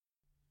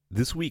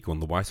This week on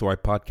the Why So I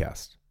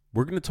podcast,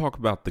 we're going to talk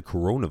about the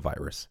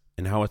coronavirus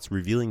and how it's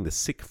revealing the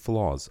sick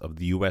flaws of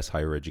the U.S.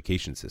 higher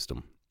education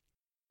system.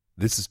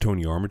 This is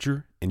Tony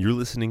Armiger, and you're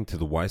listening to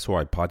the Why So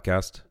I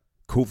podcast,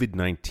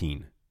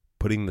 COVID-19,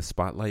 putting the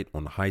spotlight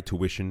on high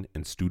tuition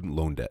and student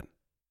loan debt.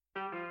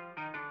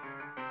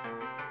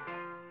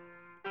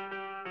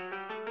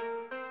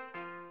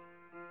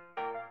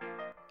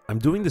 I'm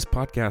doing this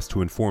podcast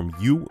to inform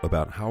you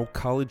about how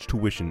college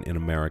tuition in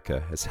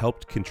America has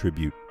helped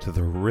contribute to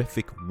the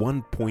horrific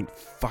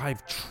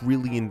 $1.5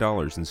 trillion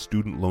in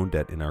student loan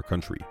debt in our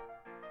country.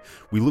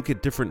 We look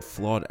at different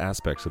flawed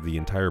aspects of the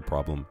entire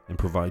problem and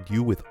provide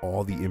you with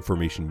all the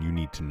information you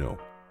need to know.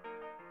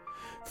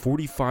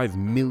 45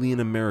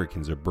 million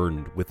Americans are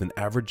burdened with an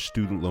average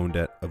student loan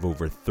debt of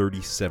over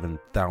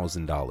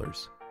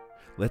 $37,000.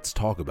 Let's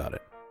talk about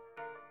it.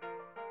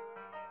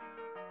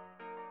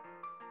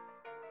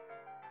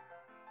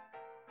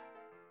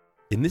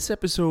 In this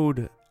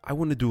episode, I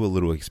want to do a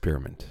little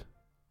experiment.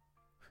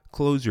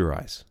 Close your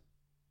eyes.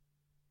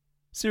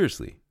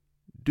 Seriously,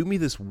 do me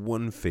this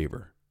one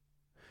favor.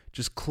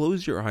 Just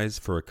close your eyes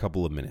for a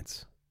couple of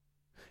minutes.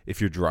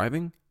 If you're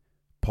driving,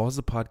 pause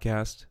the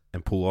podcast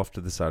and pull off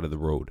to the side of the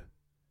road,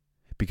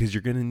 because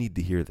you're going to need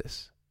to hear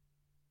this.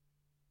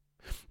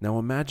 Now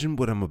imagine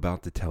what I'm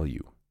about to tell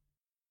you.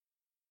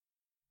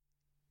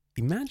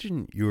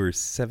 Imagine you're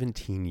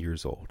 17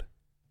 years old.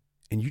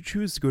 And you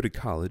choose to go to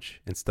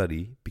college and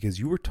study because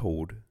you were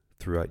told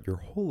throughout your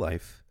whole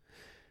life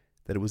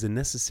that it was a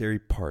necessary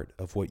part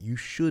of what you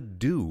should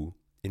do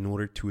in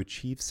order to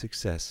achieve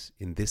success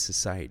in this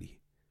society.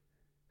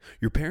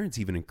 Your parents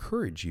even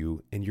encourage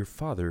you, and your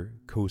father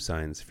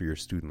co-signs for your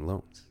student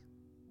loans.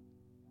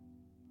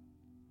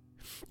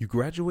 You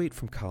graduate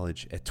from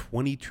college at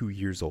 22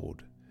 years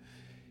old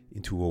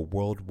into a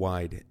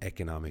worldwide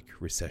economic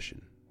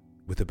recession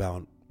with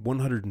about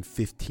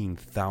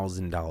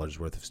 $115,000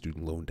 worth of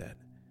student loan debt.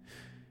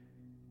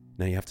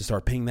 Now you have to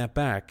start paying that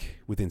back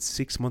within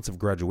 6 months of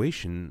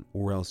graduation,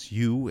 or else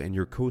you and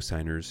your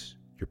co-signers,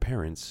 your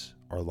parents,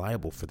 are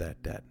liable for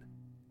that debt.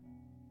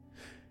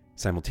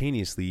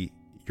 Simultaneously,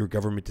 your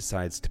government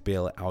decides to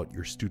bail out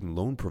your student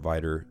loan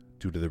provider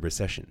due to the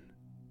recession.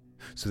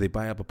 So they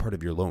buy up a part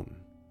of your loan.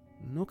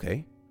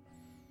 Okay.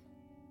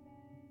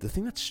 The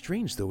thing that's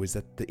strange, though, is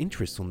that the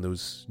interest on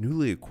those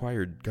newly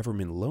acquired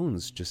government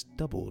loans just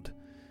doubled.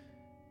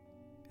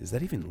 Is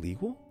that even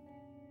legal?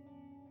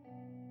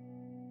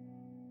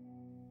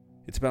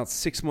 It's about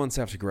 6 months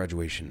after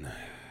graduation.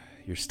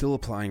 You're still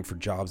applying for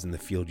jobs in the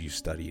field you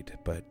studied,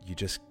 but you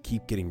just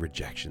keep getting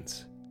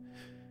rejections.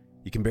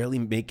 You can barely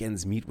make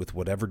ends meet with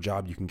whatever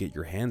job you can get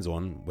your hands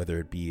on, whether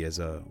it be as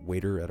a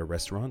waiter at a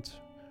restaurant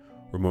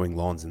or mowing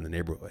lawns in the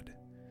neighborhood.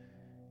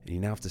 And you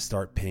now have to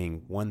start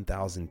paying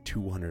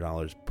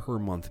 $1,200 per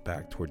month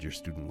back towards your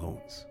student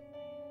loans.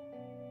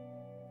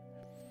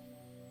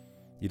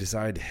 You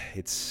decide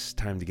it's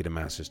time to get a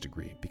master's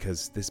degree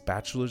because this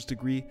bachelor's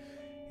degree,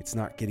 it's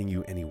not getting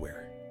you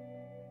anywhere.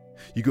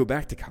 You go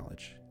back to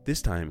college,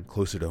 this time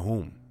closer to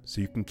home, so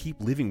you can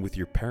keep living with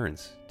your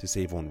parents to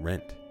save on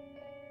rent.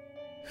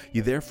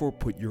 You therefore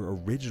put your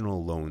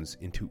original loans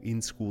into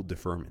in-school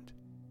deferment.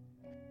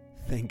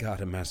 Thank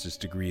God a master's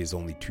degree is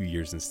only 2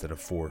 years instead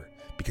of 4,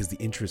 because the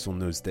interest on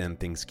those damn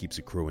things keeps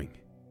accruing.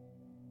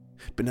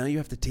 But now you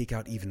have to take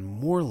out even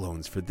more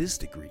loans for this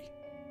degree,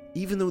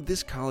 even though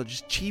this college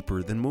is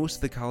cheaper than most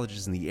of the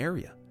colleges in the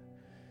area.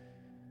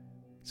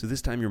 So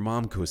this time your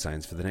mom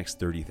co-signs for the next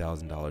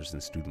 $30,000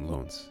 in student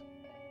loans.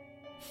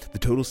 The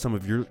total sum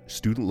of your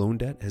student loan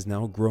debt has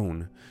now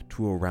grown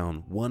to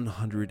around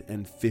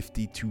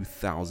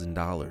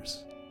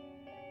 $152,000.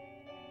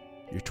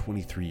 You're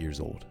 23 years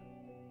old.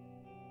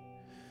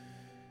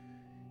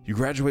 You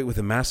graduate with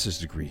a master's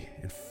degree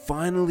and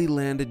finally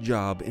land a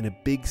job in a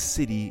big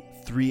city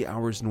 3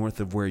 hours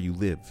north of where you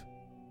live.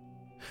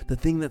 The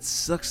thing that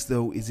sucks,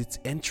 though, is it's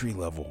entry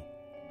level.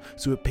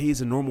 So it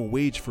pays a normal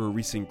wage for a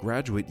recent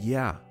graduate,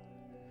 yeah,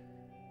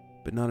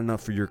 but not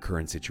enough for your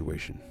current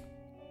situation.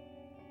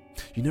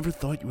 You never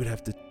thought you would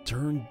have to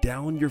turn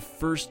down your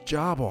first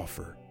job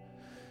offer.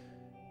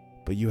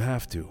 But you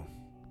have to,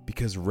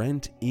 because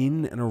rent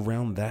in and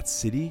around that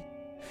city,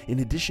 in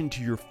addition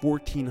to your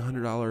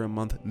 $1,400 a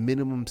month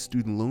minimum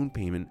student loan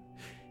payment,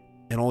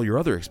 and all your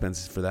other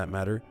expenses for that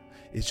matter,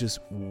 is just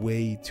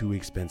way too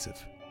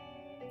expensive.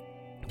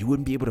 You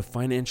wouldn't be able to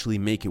financially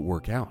make it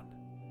work out.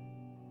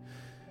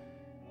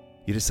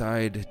 You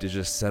decide to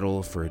just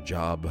settle for a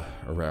job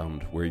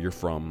around where you're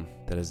from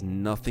that has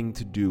nothing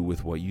to do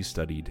with what you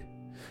studied,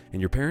 and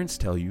your parents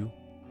tell you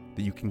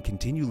that you can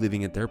continue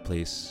living at their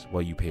place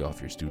while you pay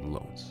off your student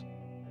loans.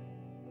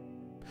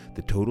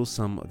 The total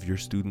sum of your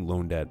student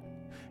loan debt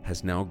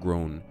has now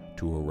grown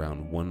to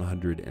around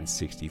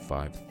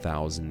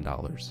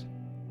 $165,000.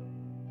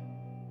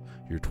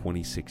 You're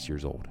 26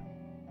 years old.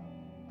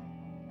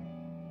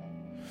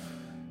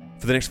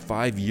 For the next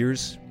 5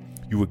 years,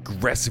 you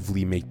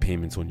aggressively make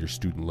payments on your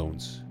student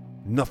loans.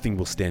 Nothing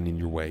will stand in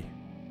your way.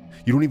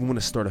 You don't even want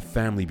to start a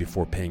family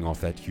before paying off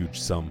that huge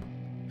sum.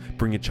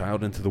 Bring a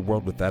child into the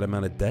world with that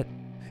amount of debt?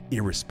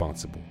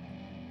 Irresponsible.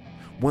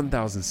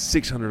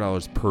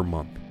 $1,600 per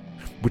month,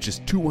 which is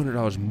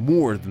 $200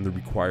 more than the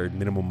required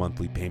minimum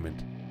monthly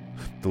payment.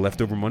 The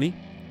leftover money,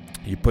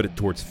 you put it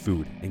towards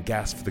food and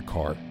gas for the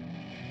car.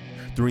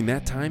 During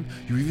that time,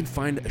 you even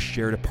find a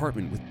shared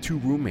apartment with 2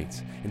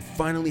 roommates and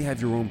finally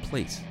have your own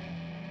place.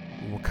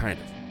 Well, kind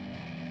of.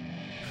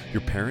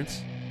 Your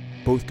parents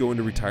both go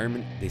into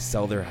retirement, they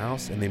sell their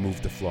house, and they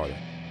move to Florida.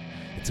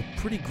 It's a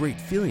pretty great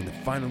feeling to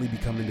finally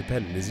become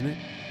independent, isn't it?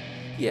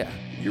 Yeah,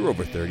 you're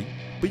over 30,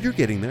 but you're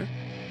getting there.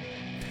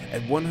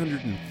 At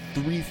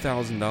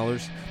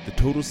 $103,000, the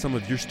total sum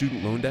of your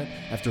student loan debt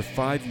after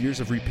 5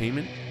 years of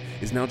repayment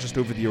is now just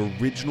over the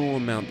original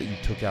amount that you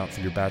took out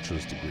for your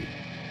bachelor's degree.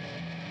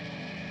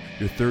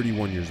 You're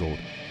 31 years old.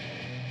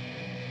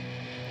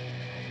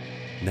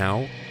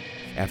 Now,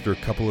 after a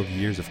couple of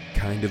years of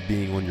kind of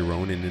being on your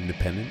own and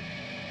independent,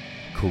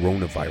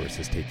 coronavirus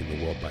has taken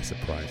the world by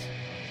surprise.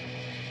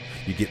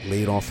 You get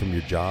laid off from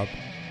your job.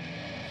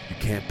 You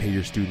can't pay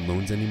your student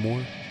loans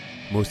anymore,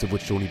 most of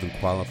which don't even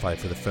qualify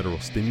for the federal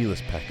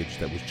stimulus package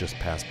that was just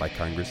passed by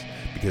Congress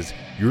because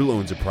your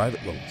loans are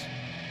private loans.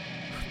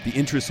 The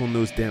interest on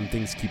those damn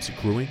things keeps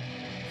accruing.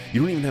 You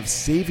don't even have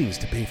savings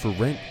to pay for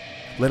rent,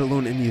 let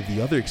alone any of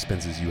the other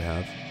expenses you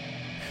have.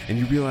 And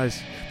you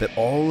realize that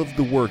all of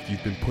the work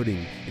you've been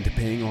putting into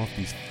paying off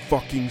these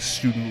fucking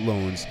student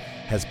loans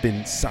has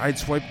been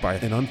sideswiped by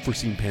an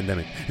unforeseen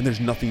pandemic, and there's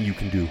nothing you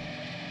can do.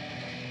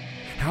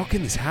 How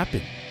can this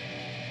happen?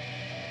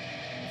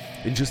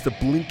 In just a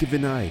blink of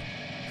an eye,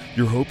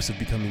 your hopes of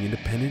becoming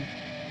independent,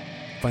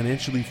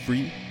 financially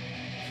free,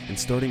 and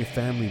starting a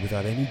family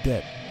without any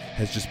debt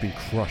has just been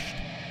crushed.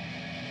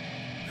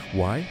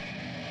 Why?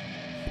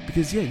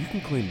 Because yeah, you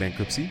can claim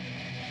bankruptcy,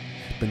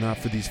 but not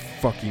for these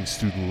fucking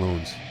student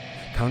loans.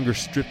 Congress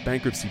stripped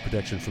bankruptcy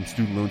protection from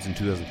student loans in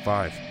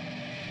 2005.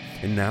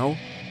 And now,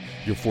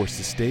 you're forced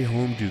to stay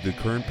home due to the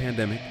current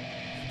pandemic,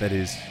 that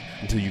is,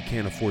 until you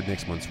can't afford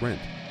next month's rent.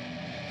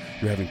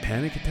 You're having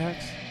panic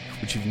attacks,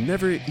 which you've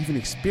never even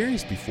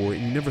experienced before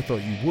and you never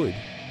thought you would.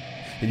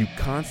 And you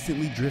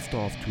constantly drift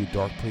off to a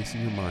dark place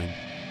in your mind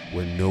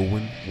where no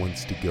one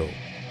wants to go.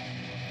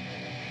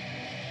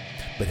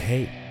 But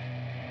hey,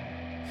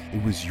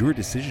 it was your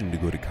decision to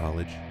go to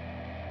college,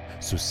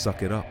 so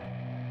suck it up.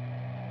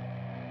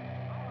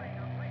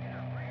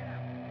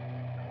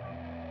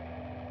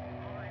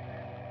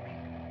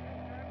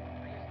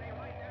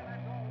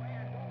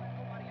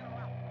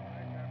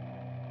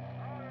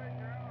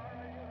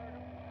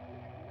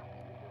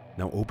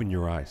 Now open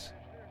your eyes.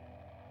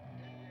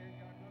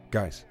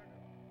 Guys,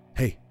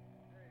 hey,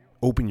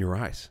 open your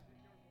eyes.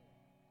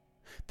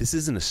 This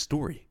isn't a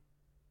story.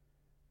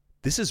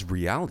 This is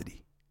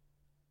reality.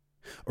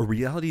 A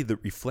reality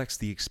that reflects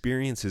the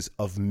experiences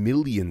of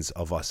millions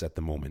of us at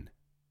the moment.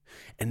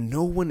 And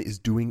no one is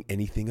doing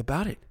anything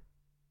about it.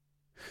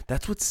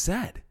 That's what's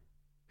sad.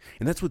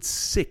 And that's what's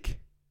sick.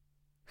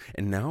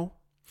 And now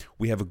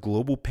we have a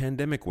global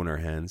pandemic on our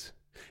hands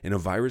and a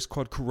virus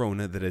called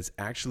corona that is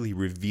actually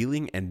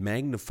revealing and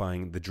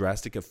magnifying the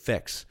drastic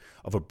effects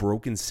of a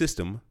broken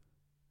system,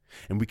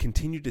 and we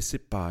continue to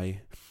sit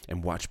by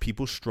and watch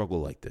people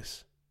struggle like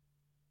this.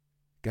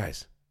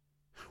 Guys,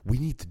 we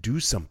need to do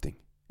something,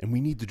 and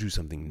we need to do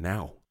something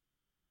now.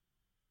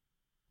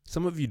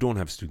 Some of you don't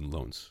have student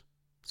loans,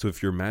 so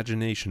if your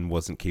imagination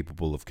wasn't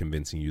capable of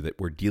convincing you that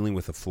we're dealing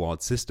with a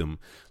flawed system,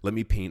 let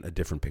me paint a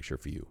different picture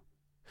for you.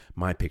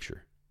 My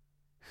picture.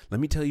 Let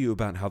me tell you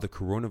about how the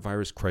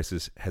coronavirus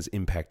crisis has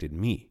impacted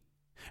me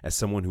as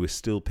someone who is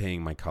still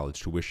paying my college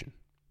tuition.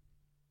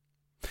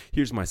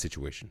 Here's my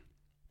situation.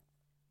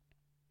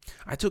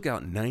 I took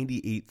out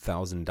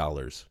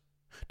 $98,000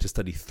 to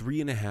study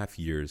 3.5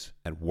 years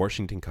at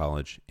Washington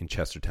College in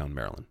Chestertown,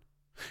 Maryland.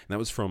 And that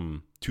was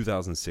from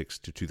 2006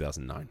 to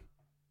 2009.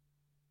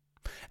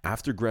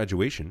 After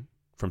graduation,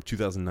 from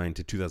 2009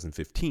 to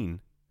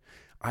 2015,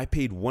 I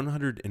paid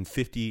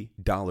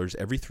 $150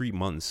 every 3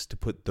 months to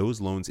put those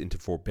loans into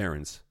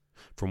forbearance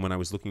from when I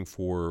was looking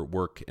for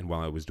work and while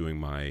I was doing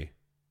my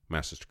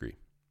master's degree.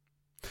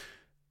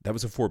 That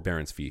was a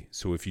forbearance fee,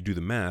 so if you do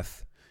the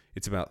math,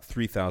 it's about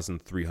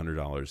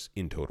 $3,300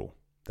 in total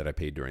that I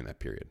paid during that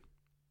period.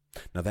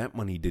 Now that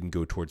money didn't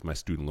go towards my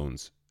student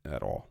loans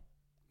at all,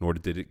 nor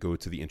did it go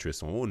to the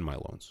interest on my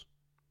loans.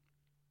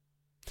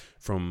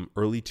 From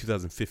early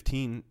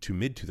 2015 to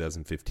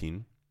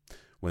mid-2015,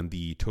 when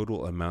the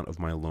total amount of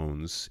my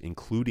loans,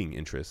 including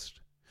interest,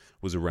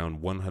 was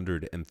around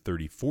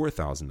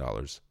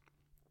 $134,000,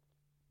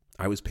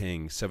 I was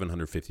paying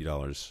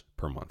 $750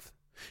 per month.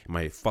 And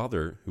my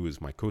father, who was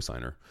my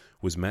cosigner,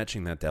 was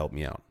matching that to help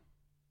me out.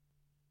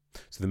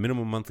 So the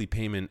minimum monthly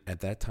payment at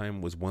that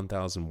time was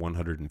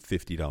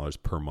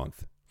 $1,150 per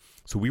month.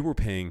 So we were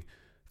paying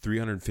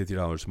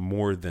 $350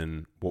 more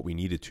than what we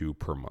needed to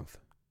per month.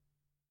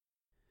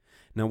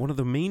 Now, one of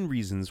the main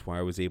reasons why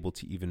I was able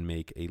to even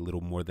make a little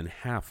more than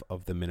half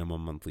of the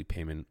minimum monthly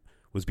payment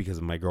was because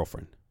of my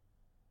girlfriend.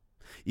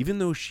 Even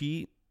though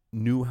she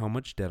knew how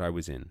much debt I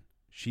was in,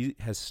 she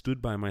has stood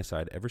by my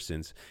side ever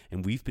since,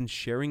 and we've been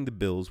sharing the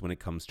bills when it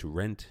comes to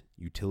rent,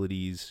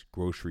 utilities,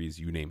 groceries,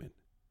 you name it.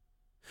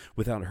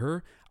 Without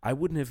her, I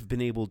wouldn't have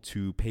been able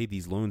to pay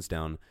these loans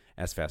down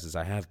as fast as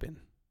I have been.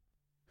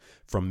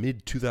 From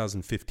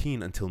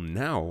mid-2015 until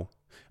now,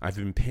 I've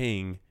been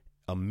paying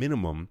a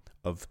minimum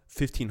of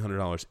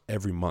 $1,500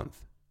 every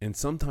month, and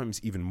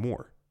sometimes even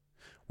more,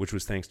 which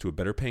was thanks to a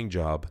better paying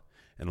job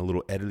and a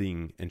little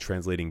editing and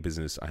translating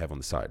business I have on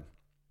the side.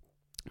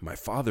 My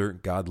father,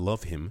 God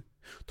love him,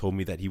 told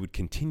me that he would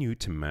continue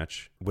to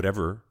match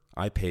whatever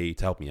I pay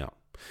to help me out.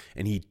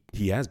 And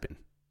he has been.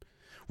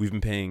 We've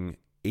been paying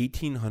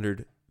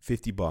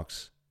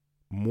 $1,850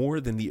 more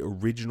than the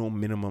original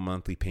minimum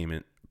monthly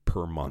payment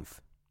per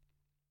month.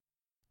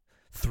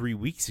 3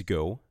 weeks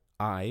ago,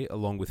 I,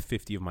 along with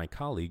 50 of my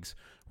colleagues,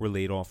 were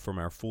laid off from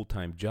our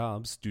full-time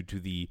jobs due to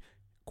the,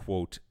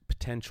 quote,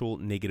 potential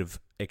negative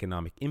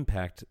economic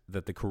impact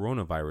that the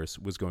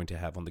coronavirus was going to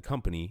have on the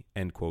company,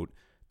 end quote,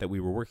 that we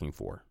were working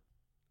for.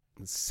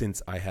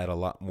 Since I had a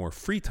lot more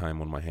free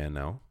time on my hand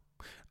now,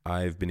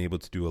 I've been able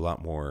to do a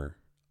lot more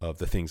of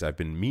the things I've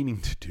been meaning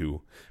to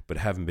do, but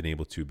haven't been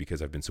able to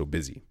because I've been so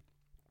busy.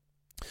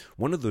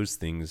 One of those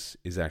things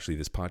is actually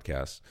this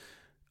podcast.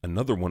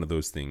 Another one of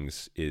those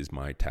things is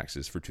my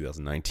taxes for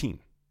 2019.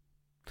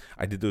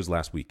 I did those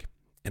last week,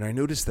 and I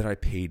noticed that I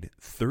paid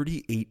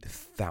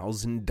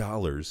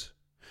 $38,000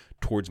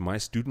 towards my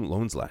student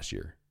loans last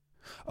year,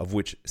 of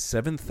which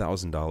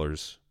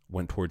 $7,000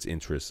 went towards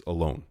interest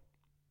alone.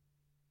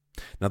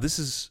 Now, this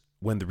is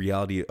when the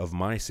reality of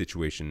my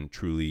situation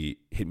truly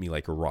hit me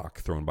like a rock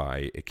thrown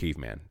by a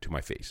caveman to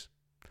my face.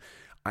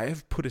 I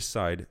have put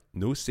aside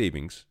no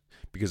savings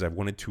because I've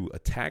wanted to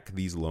attack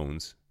these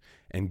loans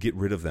and get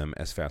rid of them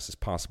as fast as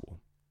possible.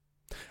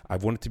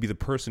 I've wanted to be the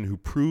person who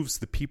proves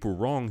the people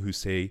wrong who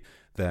say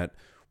that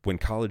when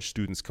college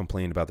students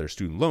complain about their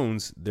student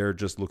loans, they're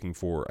just looking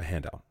for a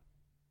handout.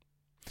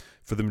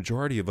 For the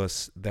majority of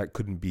us, that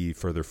couldn't be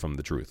further from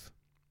the truth.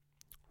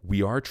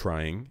 We are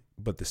trying,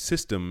 but the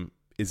system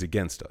is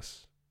against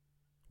us.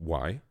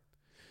 Why?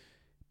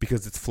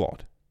 Because it's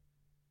flawed.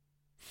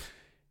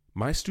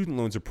 My student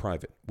loans are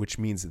private, which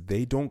means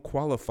they don't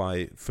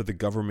qualify for the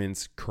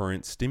government's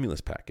current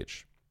stimulus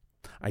package.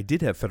 I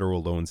did have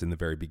federal loans in the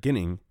very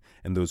beginning,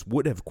 and those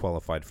would have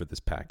qualified for this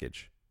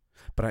package.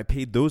 But I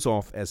paid those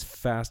off as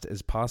fast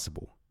as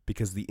possible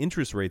because the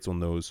interest rates on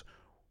those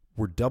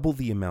were double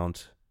the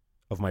amount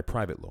of my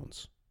private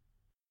loans.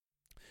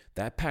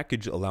 That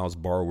package allows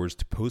borrowers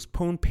to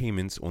postpone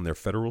payments on their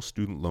federal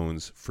student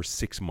loans for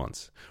 6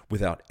 months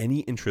without any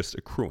interest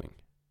accruing.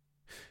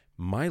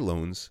 My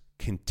loans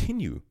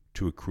continue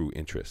to accrue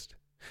interest,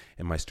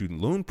 and my student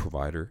loan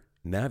provider,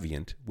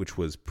 Navient, which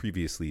was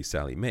previously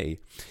Sallie Mae,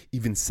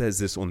 even says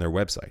this on their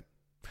website,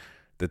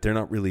 that they're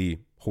not really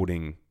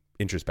holding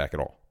interest back at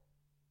all.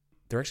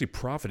 They're actually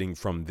profiting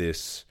from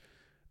this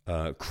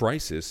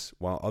crisis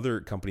while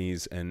other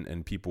companies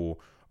and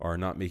people are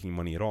not making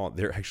money at all.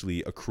 They're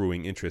actually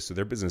accruing interest, so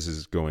their business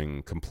is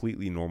going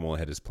completely normal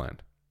ahead as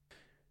planned.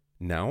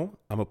 Now,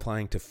 I'm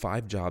applying to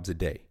 5 jobs a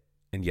day,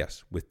 and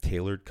yes, with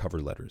tailored cover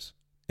letters.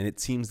 And it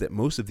seems that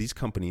most of these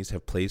companies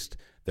have placed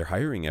their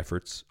hiring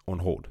efforts on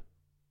hold.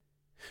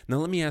 Now,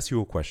 let me ask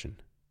you a question.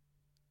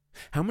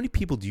 How many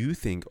people do you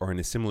think are in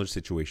a similar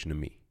situation to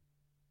me?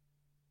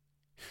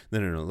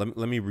 No.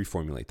 Let me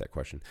reformulate that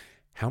question.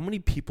 How many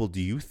people do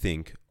you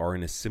think are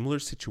in a similar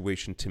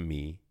situation to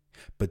me,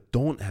 but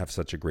don't have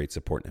such a great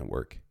support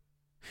network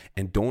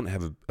and don't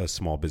have a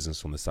small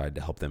business on the side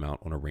to help them out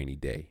on a rainy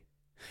day,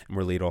 and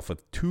were laid off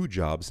of 2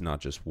 jobs, not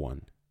just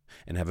one,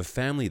 and have a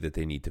family that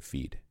they need to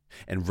feed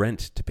and rent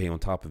to pay on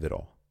top of it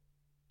all?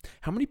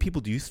 How many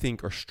people do you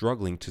think are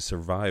struggling to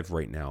survive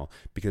right now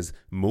because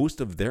most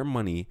of their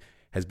money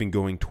has been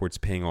going towards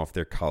paying off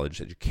their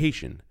college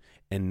education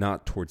and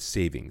not towards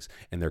savings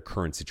and their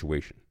current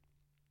situation?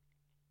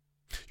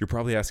 You're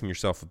probably asking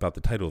yourself about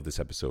the title of this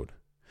episode,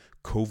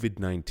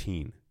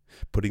 COVID-19,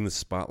 putting the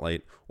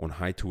spotlight on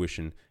high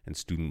tuition and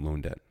student loan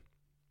debt.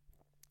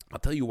 I'll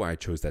tell you why I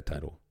chose that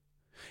title.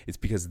 It's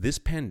because this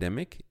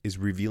pandemic is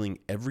revealing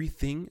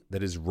everything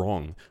that is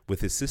wrong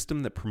with a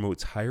system that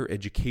promotes higher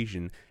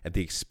education at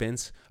the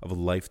expense of a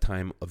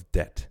lifetime of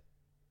debt.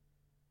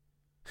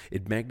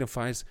 It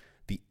magnifies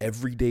the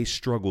everyday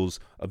struggles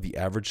of the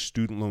average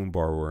student loan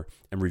borrower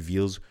and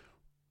reveals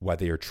why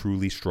they are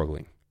truly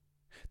struggling.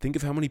 Think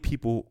of how many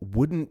people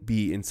wouldn't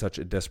be in such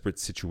a desperate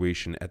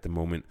situation at the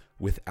moment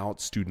without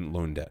student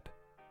loan debt.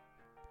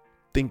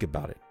 Think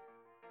about it.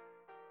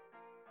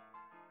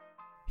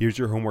 Here's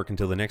your homework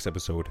until the next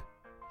episode.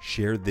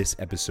 Share this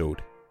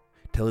episode.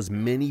 Tell as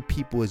many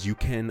people as you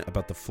can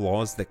about the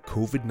flaws that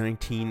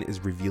COVID-19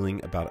 is revealing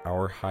about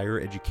our higher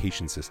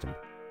education system.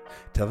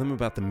 Tell them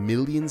about the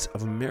millions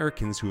of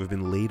Americans who have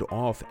been laid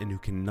off and who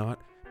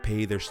cannot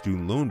pay their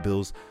student loan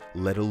bills,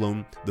 let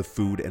alone the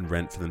food and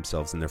rent for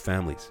themselves and their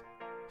families.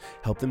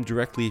 Help them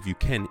directly if you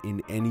can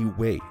in any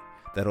way.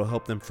 That'll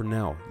help them for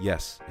now,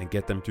 yes, and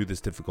get them through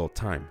this difficult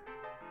time.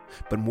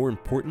 But more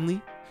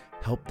importantly,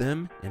 help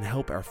them and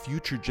help our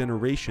future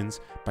generations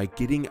by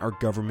getting our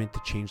government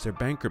to change their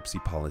bankruptcy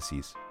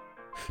policies,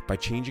 by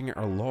changing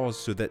our laws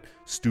so that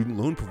student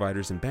loan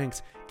providers and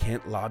banks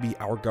can't lobby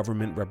our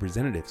government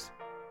representatives,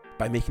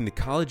 by making the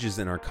colleges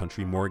in our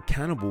country more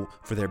accountable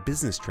for their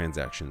business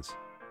transactions,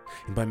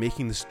 and by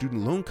making the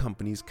student loan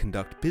companies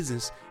conduct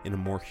business in a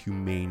more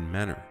humane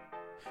manner.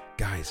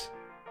 Guys,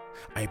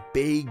 I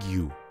beg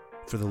you,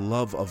 for the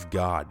love of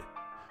God,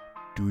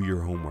 do your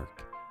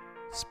homework.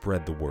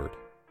 Spread the word.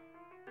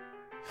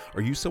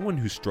 Are you someone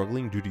who's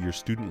struggling due to your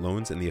student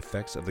loans and the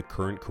effects of the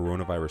current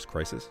coronavirus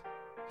crisis?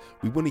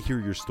 We want to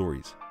hear your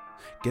stories.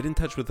 Get in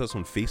touch with us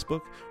on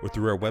Facebook or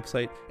through our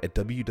website at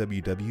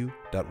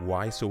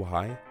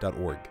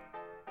www.whysohigh.org.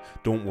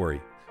 Don't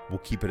worry, we'll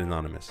keep it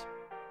anonymous.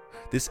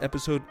 This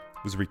episode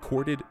was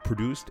recorded,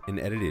 produced, and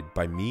edited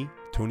by me,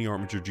 Tony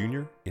Arminger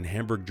Jr., in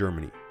Hamburg,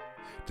 Germany.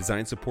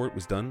 Design support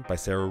was done by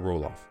Sarah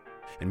Roloff,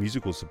 and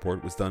musical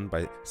support was done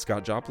by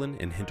Scott Joplin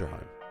and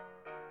Hinterheim.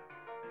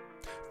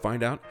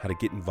 Find out how to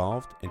get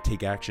involved and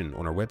take action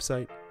on our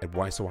website at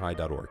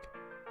whysohigh.org.